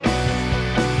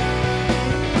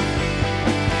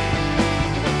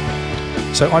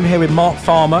So I'm here with Mark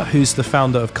Farmer, who's the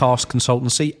founder of Cast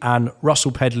Consultancy, and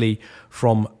Russell Pedley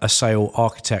from Assail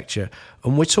Architecture.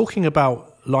 And we're talking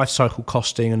about life cycle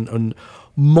costing and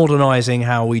modernising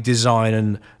how we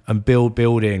design and build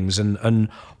buildings. And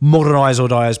modernise or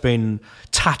die has been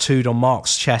tattooed on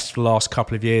Mark's chest for the last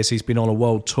couple of years. He's been on a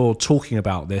world tour talking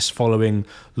about this following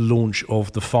the launch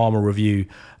of the Farmer Review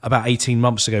about 18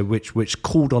 months ago, which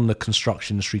called on the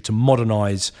construction industry to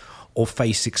modernise or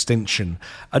face extinction.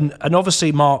 And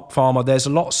obviously, Mark Farmer, there's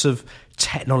lots of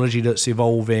technology that's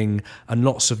evolving and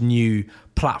lots of new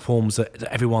platforms that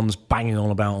everyone's banging on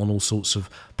about on all sorts of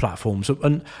platforms.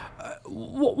 And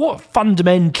what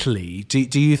fundamentally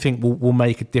do you think will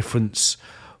make a difference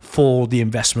for the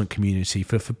investment community,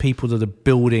 for people that are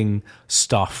building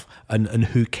stuff and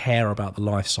who care about the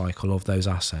life cycle of those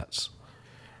assets?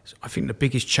 I think the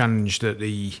biggest challenge that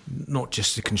not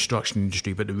just the construction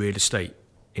industry, but the real estate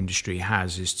industry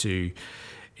has is to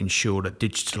ensure that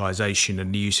digitalisation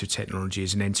and the use of technology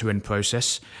is an end-to-end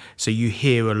process. So you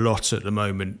hear a lot at the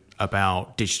moment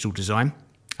about digital design,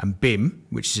 and BIM,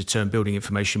 which is a term, building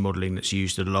information modelling, that's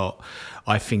used a lot,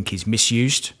 I think is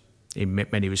misused in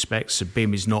many respects. So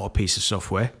BIM is not a piece of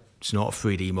software. It's not a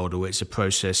 3D model. It's a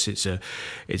process.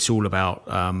 It's all about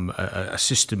a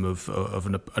system of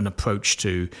an approach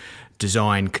to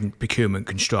design, procurement,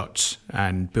 construct,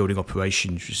 and building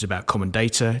operations. It's about common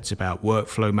data. It's about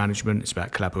workflow management. It's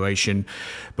about collaboration.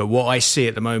 But what I see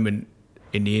at the moment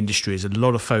in the industry is a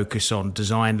lot of focus on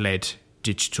design-led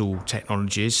digital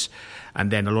technologies, and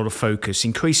then a lot of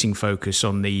increasing focus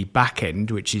on the back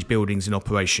end, which is buildings in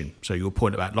operation. So your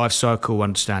point about life cycle,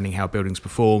 understanding how buildings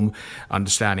perform,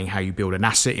 understanding how you build an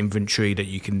asset inventory that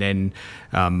you can then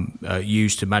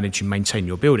use to manage and maintain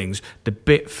your buildings. The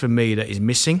bit for me that is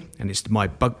missing, and it's my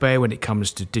bugbear when it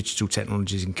comes to digital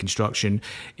technologies in construction,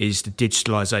 is the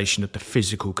digitalisation of the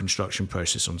physical construction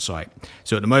process on site.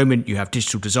 So at the moment, you have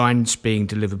digital designs being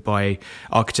delivered by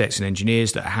architects and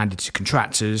engineers that are handed to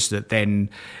contractors, that then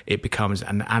it becomes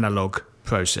an analog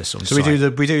process on site. So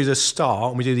we do the start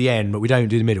and we do the end, but we don't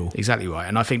do the middle. Exactly right.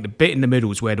 And I think the bit in the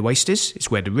middle is where the waste is. It's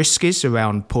where the risk is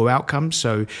around poor outcomes.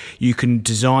 So you can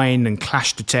design and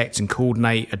clash detect and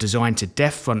coordinate a design to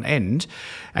death front end,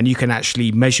 and you can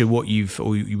actually measure you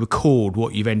record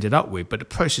what you've ended up with. But the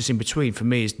process in between, for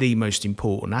me, is the most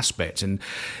important aspect. And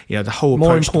the whole more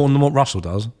approach important than what Russell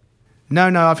does. No,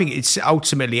 I think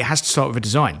it has to start with a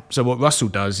design. So what Russell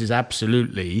does is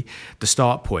absolutely the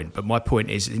start point. But my point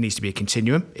is it needs to be a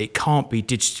continuum. It can't be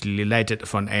digitally led at the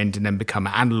front end and then become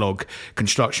an analog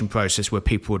construction process where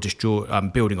people are just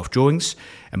building off drawings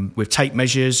and with tape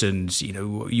measures. And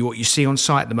what you see on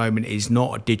site at the moment is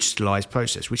not a digitalised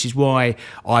process, which is why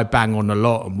I bang on a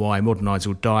lot and why Modernise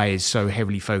or Die is so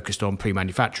heavily focused on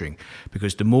pre-manufacturing.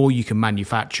 Because the more you can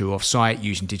manufacture off-site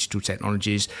using digital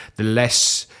technologies, the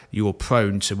less you're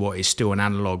prone to what is still an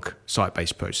analog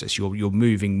site-based process. You're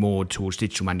moving more towards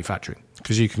digital manufacturing.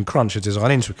 Because you can crunch a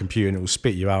design into a computer and it will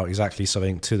spit you out exactly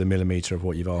something to the millimetre of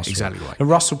what you've asked Exactly for. Right. And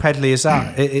Russell Pedley, is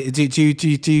that,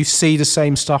 do you see the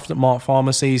same stuff that Mark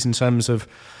Farmer sees in terms of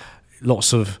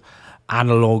lots of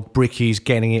analog brickies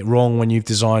getting it wrong when you've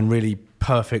designed really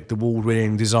perfect,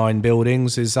 award-winning design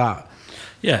buildings? Is that...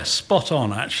 Yes, spot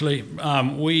on, actually.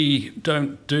 We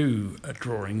don't do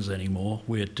drawings anymore.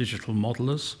 We're digital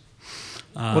modelers.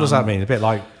 What does that mean? A bit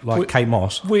like Kate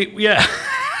Moss? Yeah.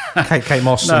 Kate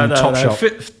Moss and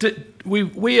Topshop.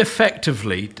 We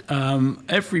effectively,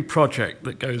 every project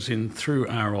that goes in through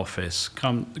our office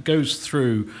goes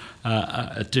through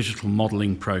a digital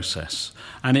modelling process.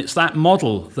 And it's that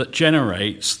model that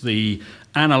generates the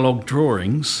analog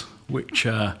drawings, which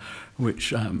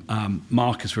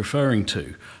Mark is referring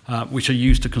to, which are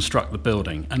used to construct the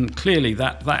building. And clearly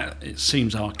that it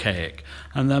seems archaic.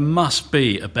 And there must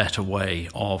be a better way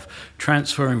of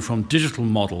transferring from digital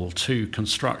model to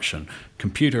construction,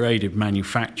 computer-aided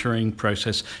manufacturing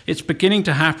process. It's beginning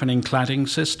to happen in cladding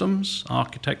systems.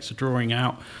 Architects are drawing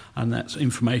out, and that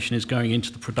information is going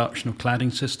into the production of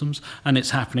cladding systems. And it's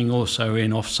happening also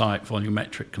in off-site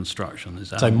volumetric construction.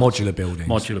 So modular buildings.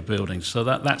 Modular buildings. So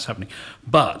that's happening.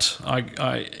 But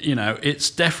it's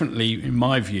definitely, in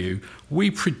my view, we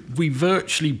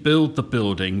virtually build the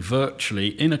building virtually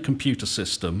in a computer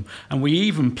system, and we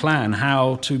even plan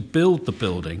how to build the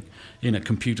building in a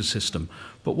computer system.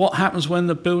 But what happens when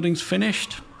the building's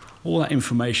finished? All that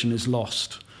information is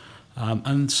lost.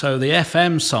 And so the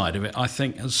FM side of it, I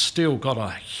think, has still got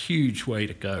a huge way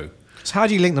to go. So how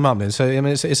do you link them up then? So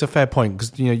it's a fair point,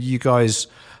 because you guys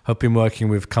have been working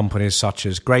with companies such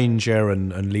as Grainger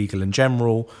and Legal &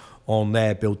 General on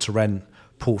their build-to-rent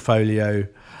portfolio.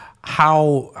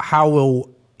 How will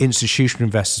institutional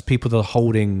investors, people that are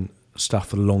holding stuff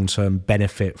for the long-term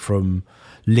benefit from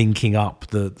linking up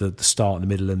the start, the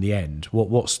middle, and the end?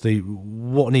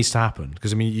 What needs to happen?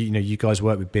 Because I mean, you guys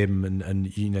work with BIM,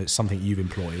 and it's something you've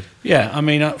employed. Yeah, I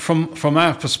mean, from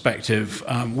our perspective,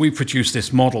 we produce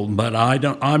this model, but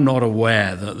I'm not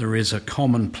aware that there is a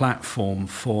common platform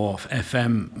for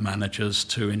FM managers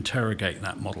to interrogate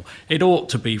that model. It ought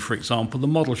to be, for example, the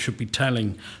model should be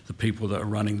telling the people that are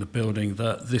running the building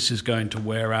that this is going to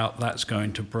wear out, that's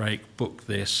going to break, book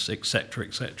this, etc.,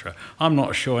 etc. I'm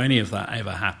not sure any of that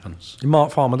ever happens.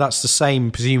 Mark Farmer, that's the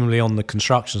same presumably on the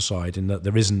construction side, in that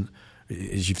there isn't,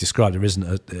 as you've described, there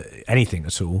isn't anything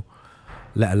at all,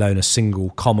 let alone a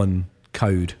single common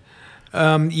code.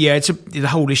 It's the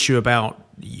whole issue about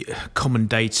common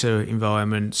data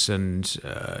environments and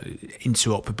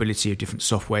interoperability of different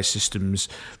software systems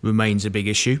remains a big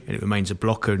issue, and it remains a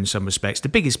blocker in some respects. The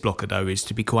biggest blocker, though, is,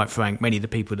 to be quite frank, many of the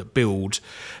people that build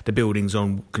the buildings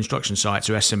on construction sites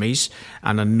are SMEs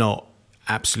and are not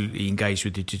absolutely engaged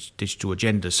with the digital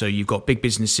agenda. So you've got big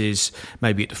businesses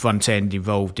maybe at the front end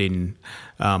involved in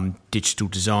digital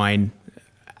design,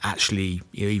 actually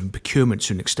even procurement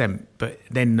to an extent, but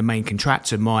then the main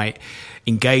contractor might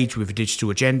engage with a digital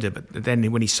agenda, but then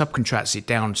when he subcontracts it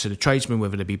down to the tradesmen,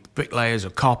 whether they be bricklayers or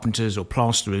carpenters or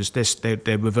plasterers,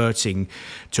 they're reverting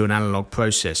to an analog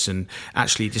process, and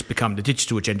actually the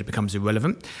digital agenda becomes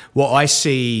irrelevant. What I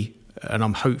see, and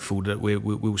I'm hopeful that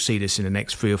we'll see this in the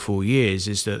next 3 or 4 years,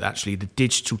 is that actually the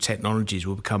digital technologies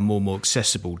will become more and more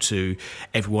accessible to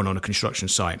everyone on a construction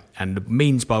site. And the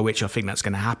means by which I think that's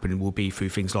going to happen will be through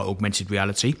things like augmented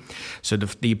reality. So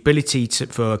the ability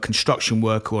for a construction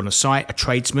worker on a site, a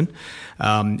tradesman,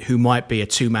 who might be a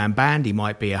two-man band, he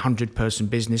might be a 100-person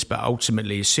business, but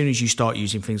ultimately as soon as you start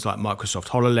using things like Microsoft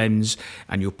HoloLens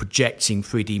and you're projecting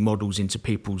 3D models into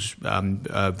people's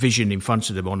vision in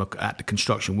front of them at the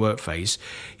construction work phase,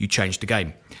 you change the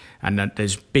game. And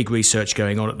there's big research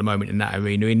going on at the moment in that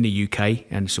arena in the UK,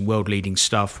 and some world-leading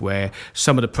stuff where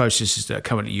some of the processes that are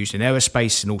currently used in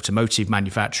aerospace and automotive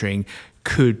manufacturing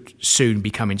could soon be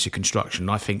coming to construction.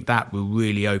 I think that will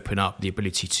really open up the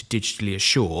ability to digitally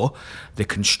assure the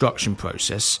construction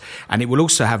process, and it will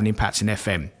also have an impact in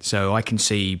FM. So I can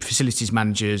see facilities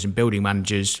managers and building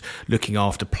managers looking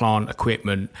after plant,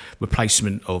 equipment,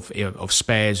 replacement of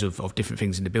spares of different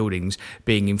things in the buildings,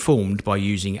 being informed by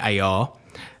using AR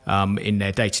in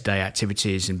their day-to-day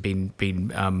activities, and being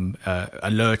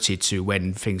alerted to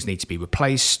when things need to be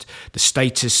replaced, the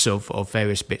status of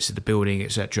various bits of the building,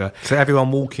 etc. So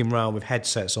everyone walking around with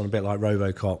headsets on, a bit like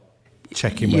RoboCop,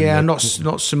 checking. Yeah, not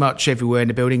so much everywhere in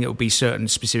the building. It will be certain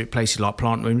specific places like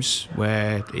plant rooms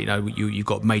where you've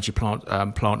got major plant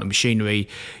and machinery.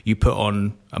 You put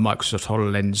on a Microsoft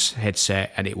HoloLens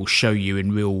headset, and it will show you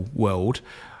in real world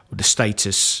the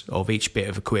status of each bit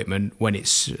of equipment, when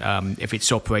it's if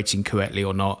it's operating correctly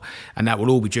or not, and that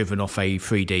will all be driven off a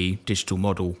 3D digital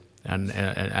model and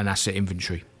an asset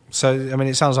inventory. So, I mean,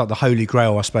 it sounds like the holy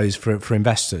grail, I suppose, for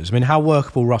investors. I mean, how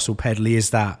workable, Russell Pedley,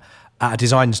 is that at a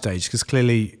design stage? Because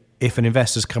clearly, if an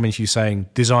investor's coming to you saying,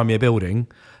 design me a building,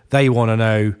 they want to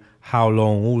know how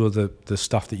long all of the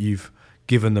stuff that you've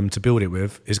given them to build it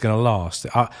with is going to last.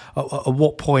 At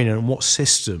what point and what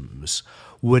systems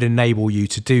would enable you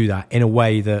to do that in a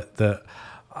way that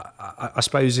I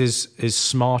suppose is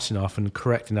smart enough and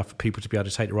correct enough for people to be able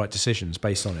to take the right decisions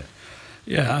based on it?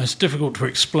 Yeah, it's difficult to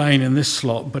explain in this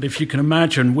slot, but if you can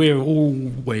imagine, we're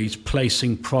always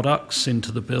placing products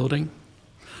into the building,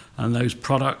 and those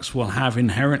products will have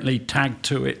inherently tagged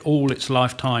to it all its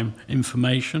lifetime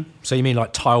information. So you mean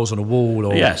like tiles on a wall?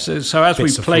 Or yes, so as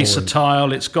we place a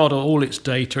tile, it's got all its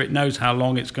data, it knows how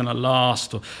long it's going to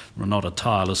last, or well, not a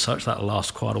tile as such, that'll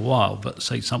last quite a while, but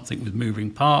say something with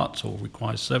moving parts or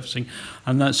requires servicing,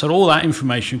 and so all that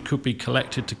information could be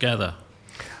collected together.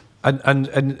 And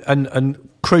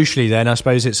crucially then, I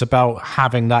suppose it's about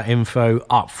having that info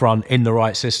up front in the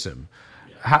right system.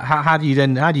 How do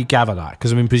you gather that?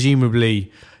 Because I mean,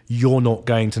 presumably you're not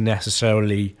going to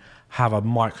necessarily have a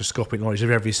microscopic knowledge of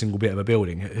every single bit of a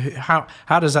building. How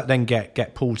does that then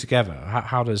get pulled together?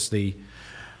 How does the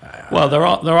Well, there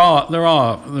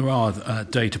are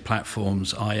data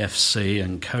platforms, IFC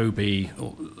and COBE.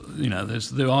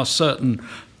 There are certain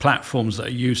platforms that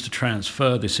are used to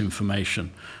transfer this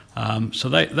information. So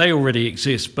they already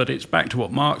exist, but it's back to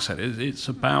what Mark said. It's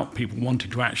about people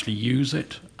wanting to actually use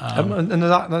it. And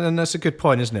that's a good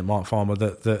point, isn't it, Mark Farmer?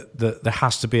 That there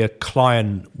has to be a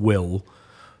client will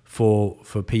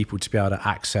for people to be able to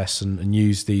access and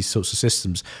use these sorts of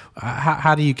systems.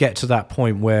 How do you get to that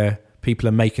point where people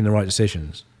are making the right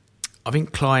decisions? I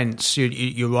think clients,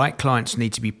 you're right, clients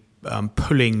need to be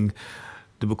pulling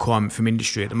the requirement from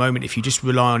industry. At the moment, if you just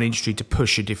rely on industry to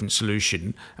push a different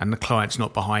solution and the client's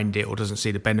not behind it or doesn't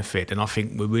see the benefit, then I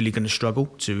think we're really going to struggle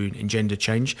to engender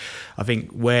change. I think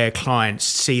where clients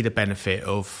see the benefit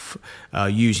of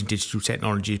using digital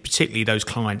technology, particularly those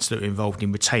clients that are involved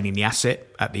in retaining the asset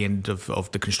at the end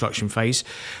of the construction phase,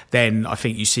 then I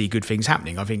think you see good things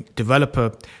happening. I think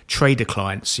developer trader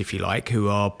clients, if you like, who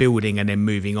are building and then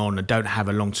moving on and don't have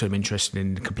a long-term interest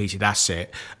in the completed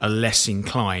asset, are less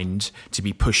inclined to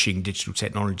be pushing digital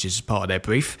technologies as part of their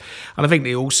brief. And I think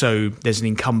there's an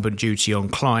incumbent duty on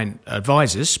client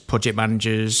advisors, project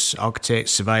managers,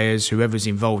 architects, surveyors, whoever's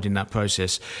involved in that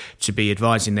process, to be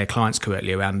advising their clients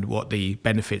correctly around what the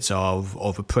benefits are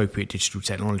of appropriate digital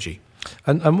technology.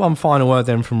 And one final word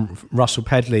then from Russell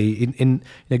Pedley.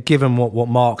 Given what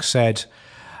Mark said,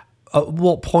 at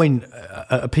what point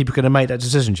are people going to make that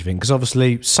decision, do you think? Because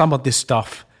obviously some of this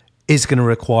stuff is going to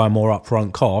require more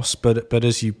upfront costs, but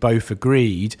as you both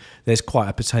agreed, there's quite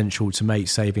a potential to make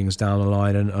savings down the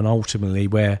line, and ultimately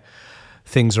where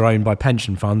things are owned by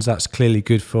pension funds, that's clearly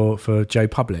good for Joe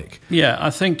Public. Yeah, I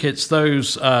think it's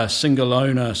those single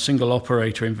owner, single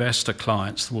operator investor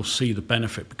clients that will see the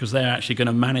benefit because they're actually going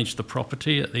to manage the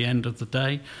property at the end of the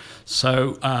day.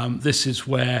 So this is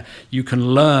where you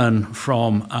can learn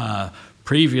from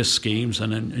previous schemes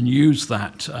and use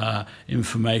that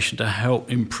information to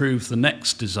help improve the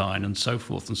next design and so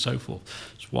forth and so forth.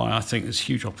 That's why I think there's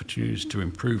huge opportunities to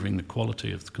improving the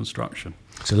quality of the construction.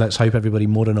 So let's hope everybody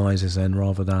modernises then,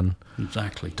 rather than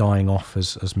exactly dying off,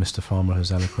 as Mr. Farmer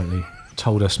has eloquently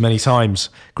told us many times.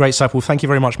 Great stuff. Well, thank you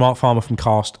very much, Mark Farmer from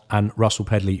Cast and Russell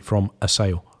Pedley from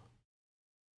Assail.